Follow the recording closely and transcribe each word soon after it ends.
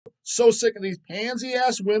So sick of these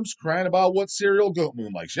pansy-ass wimps crying about what cereal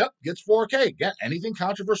Goatmoon likes. Yep, gets 4K. Get anything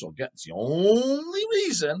controversial. It's the only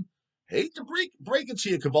reason. Hate to break it to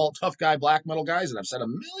you, Cavalt, tough guy, black metal guys, and I've said a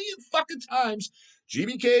million fucking times.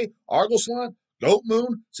 GBK, Argoslant,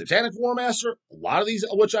 Goatmoon, Satanic Warmaster, a lot of these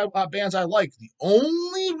bands I like. The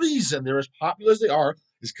only reason they're as popular as they are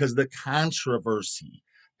is because of the controversy.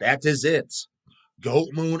 That is it.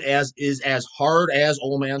 Goatmoon is as hard as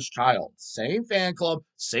Old Man's Child. Same fan club,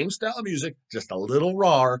 same style of music, just a little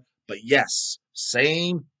raw, but yes,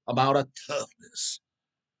 same amount of toughness.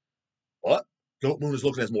 What? Goatmoon is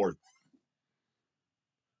looking as more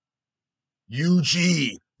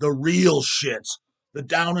UG, the real shit, the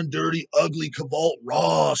down and dirty, ugly, Cavalt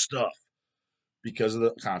raw stuff because of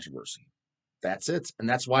the controversy. That's it. And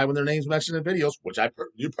that's why when their names mentioned in videos, which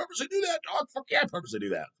you purposely do that, dog? Fuck yeah, I purposely do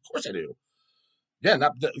that. Of course I do. Yeah,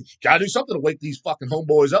 gotta do something to wake these fucking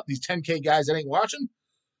homeboys up, these 10K guys that ain't watching.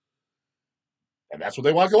 And that's what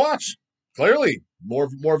they want to watch. Clearly, more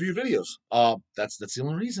view videos. That's the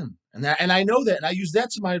only reason. And I know that, and I use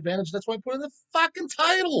that to my advantage. That's why I put in the fucking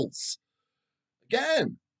titles.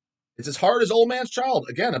 Again, it's as hard as Old Man's Child.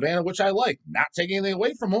 Again, a band of which I like. Not taking anything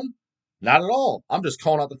away from them. Not at all. I'm just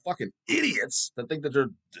calling out the fucking idiots that think that they're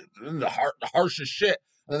the harshest shit.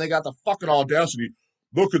 And then they got the fucking audacity.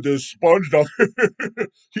 Look at this sponge down here.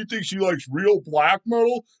 He thinks he likes real black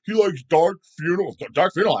metal. He likes Dark Funeral.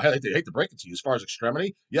 Dark Funeral, I hate to break it to you. As far as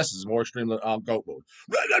extremity, yes, it's more extreme than Goatmoon.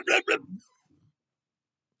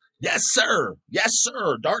 Yes, sir. Yes,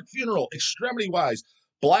 sir. Dark Funeral, extremity wise,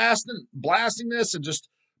 blasting this and just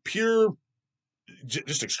pure,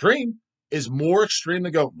 just extreme is more extreme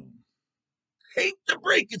than Goatmoon. Hate to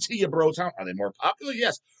break it to you, bro. Town. Are they more popular?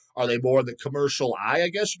 Yes. Are they more the commercial eye? I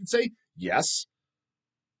guess you could say yes.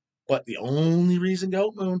 But the only reason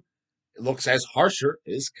Goatmoon looks as harsher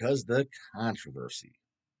is because the controversy.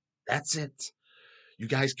 That's it. You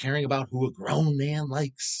guys caring about who a grown man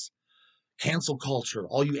likes. Cancel culture,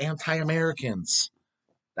 all you anti-Americans.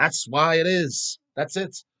 That's why it is. That's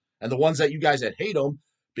it. And the ones that you guys that hate them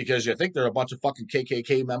because you think they're a bunch of fucking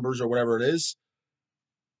KKK members or whatever it is,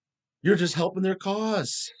 you're just helping their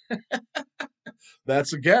cause.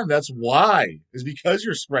 That's why, is because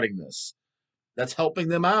you're spreading this. That's helping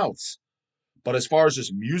them out. But as far as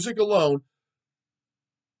just music alone,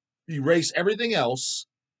 erase everything else.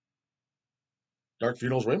 Dark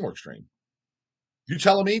Funeral's way more extreme. You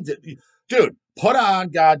telling me, dude, put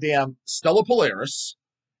on goddamn Stella Polaris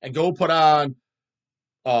and go put on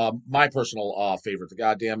my personal favorite, the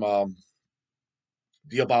goddamn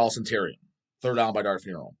Diabolic Centurion, Third Down by Dark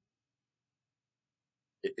Funeral.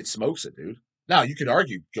 It smokes it, dude. Now, you could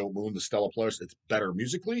argue Goatmoon, the Stella Polaris, it's better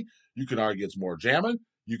musically. You can argue it's more jamming.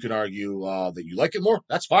 You can argue that you like it more.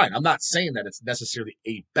 That's fine. I'm not saying that it's necessarily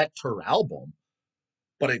a better album,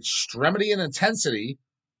 but extremity and intensity,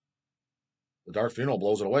 the Dark Funeral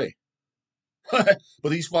blows it away. But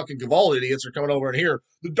these fucking Cavalli idiots are coming over in here.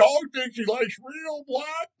 The dog thinks he likes real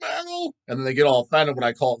black metal. And then they get all offended when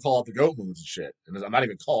I call out the Goatmoons and shit. And I'm not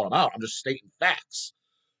even calling them out. I'm just stating facts.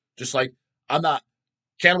 Just like I'm not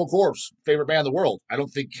Cannibal Corpse, favorite band in the world. I don't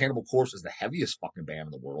think Cannibal Corpse is the heaviest fucking band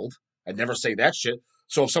in the world. I'd never say that shit.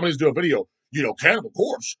 So if somebody's doing a video, Cannibal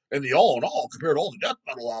Corpse and the all in all, compared to all the death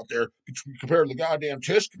metal out there, compared to the goddamn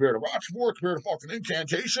Tish, compared to Rochefort, compared to fucking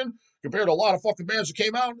Incantation, compared to a lot of fucking bands that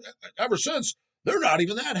came out ever since, they're not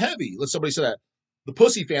even that heavy. Let somebody say that. The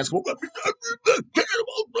pussy fans go,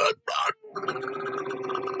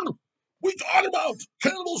 we talking about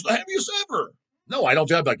Cannibal's the heaviest ever. No, I don't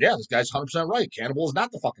do that. Like, yeah, this guy's 100% right. Cannibal is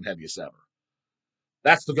not the fucking heaviest ever.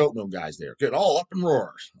 That's the Goatmoon guys there. Get all up and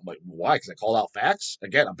roars. I'm like, why? Because I called out facts.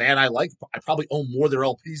 Again, a band I like. I probably own more of their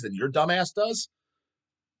LPs than your dumbass does.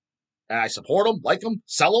 And I support them, like them,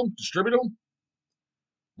 sell them, distribute them.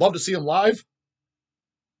 Love to see them live.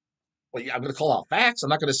 Well, yeah, I'm going to call out facts. I'm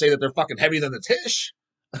not going to say that they're fucking heavier than the Tish.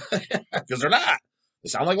 Because they're not. They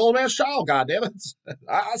sound like Old Man's Child, goddammit.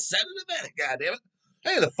 I said it a minute, goddammit.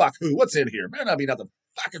 Hey, the fuck who? What's in here? Man, I mean, nothing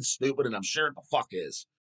fucking stupid, and I'm sure it the fuck is.